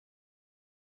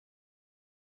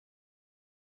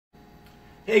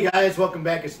Hey guys, welcome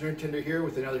back. It's Nerd Tender here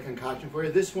with another concoction for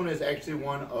you. This one is actually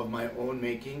one of my own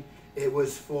making. It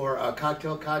was for a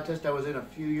cocktail contest I was in a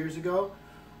few years ago.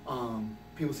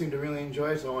 People seem to really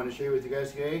enjoy it, so I want to share it with you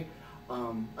guys today.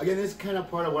 Again, this is kind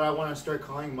of part of what I want to start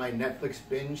calling my Netflix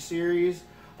binge series.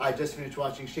 I just finished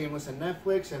watching Shameless on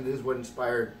Netflix, and this is what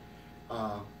inspired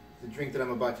the drink that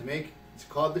I'm about to make. It's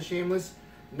called the Shameless,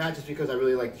 not just because I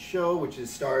really like the show, which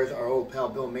stars our old pal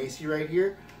Bill Macy right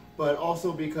here, but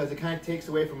also because it kind of takes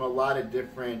away from a lot of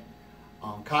different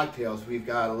cocktails. We've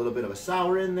got a little bit of a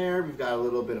sour in there, we've got a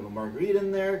little bit of a margarita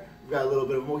in there, we've got a little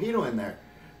bit of a mojito in there.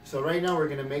 So right now we're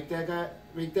going to make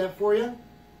that for you.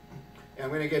 And I'm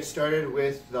going to get started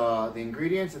with the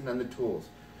ingredients and then the tools.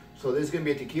 So this is going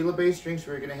to be a tequila based drink, so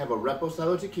we're going to have a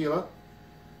Reposado Tequila.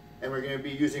 And we're going to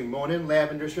be using Monin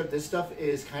Lavender syrup. This stuff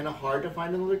is kind of hard to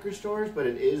find in the liquor stores, but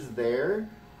it is there.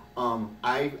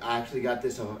 I actually got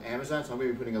this off of Amazon, so I'm going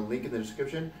to be putting a link in the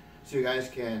description so you guys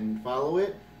can follow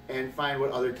it and find what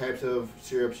other types of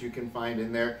syrups you can find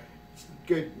in there. It's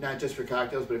good not just for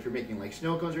cocktails, but if you're making like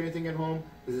snow cones or anything at home,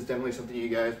 this is definitely something you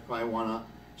guys probably want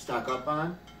to stock up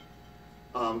on.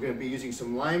 I'm going to be using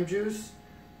some lime juice,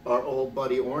 our old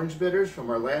buddy orange bitters from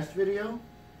our last video,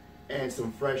 and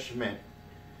some fresh mint.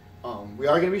 We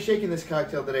are going to be shaking this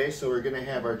cocktail today, so we're going to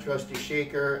have our trusty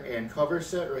shaker and cover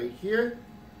set right here.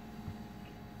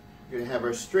 We're going to have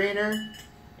our strainer,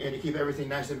 and to keep everything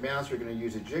nice and balanced, we're going to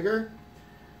use a jigger.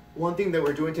 One thing that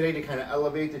we're doing today to kind of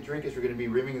elevate the drink is we're going to be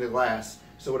rimming the glass.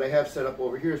 So what I have set up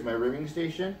over here is my rimming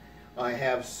station. I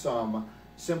have some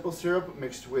simple syrup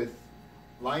mixed with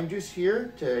lime juice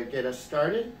here to get us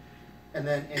started. And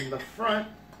then in the front,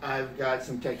 I've got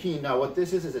some Tajin. Now what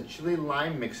this is a chili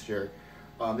lime mixture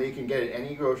that you can get at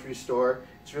any grocery store.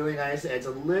 It's really nice. It adds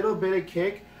a little bit of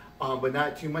kick, but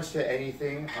not too much to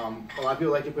anything. A lot of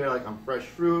people like to put it like on fresh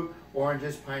fruit,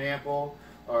 oranges, pineapple,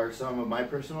 are some of my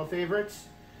personal favorites.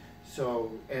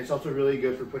 So, and it's also really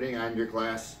good for putting on your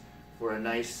glass for a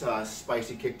nice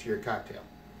spicy kick to your cocktail.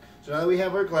 So now that we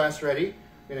have our glass ready,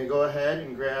 I'm going to go ahead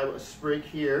and grab a sprig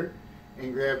here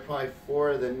and grab probably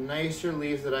 4 of the nicer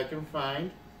leaves that I can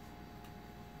find.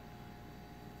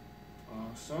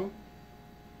 Awesome.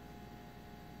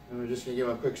 And we're just going to give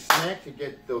them a quick snack to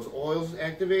get those oils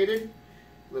activated.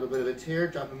 A little bit of a tear,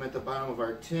 drop them at the bottom of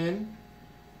our tin.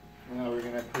 Now we're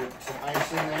going to put some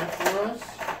ice in there for us.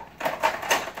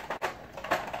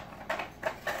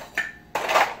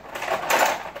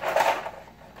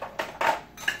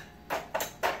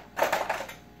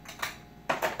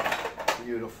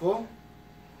 Beautiful.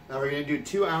 Now we're going to do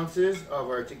 2 ounces of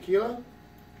our tequila.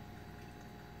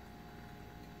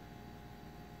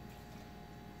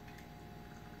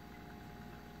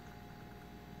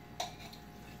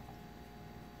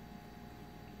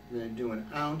 We're going to do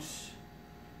 1 ounce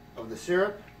of the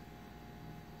syrup.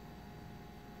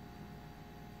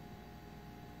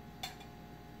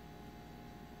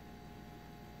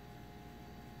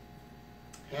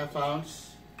 Half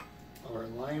ounce of our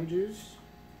lime juice.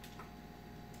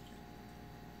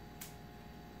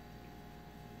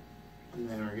 And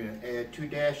then we're going to add 2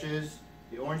 dashes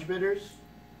the orange bitters.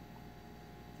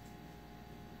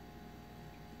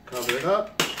 Cover it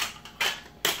up.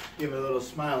 Give it a little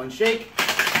smile and shake.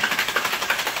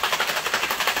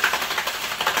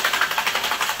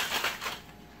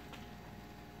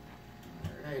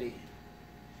 Alrighty.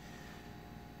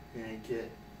 We're going to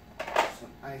get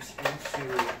some ice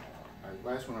into our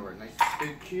last one of our nice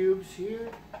big cubes here.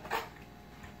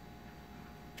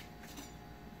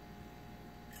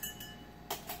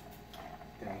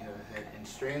 Then we go ahead and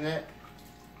strain that.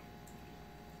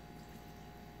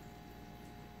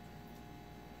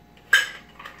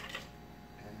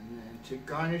 And then to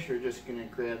garnish, we're just going to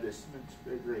grab this mint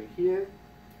sprig right here.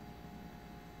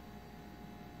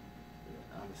 Put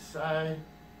it on the side.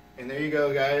 And there you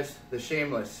go, guys, the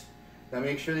Shameless. Now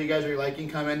make sure that you guys are liking,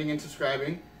 commenting, and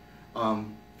subscribing. If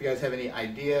you guys have any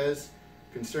ideas,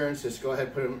 concerns, just go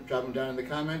ahead and drop them down in the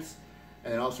comments.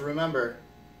 And then also remember,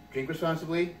 drink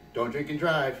responsibly, don't drink and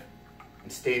drive,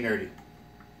 and stay nerdy.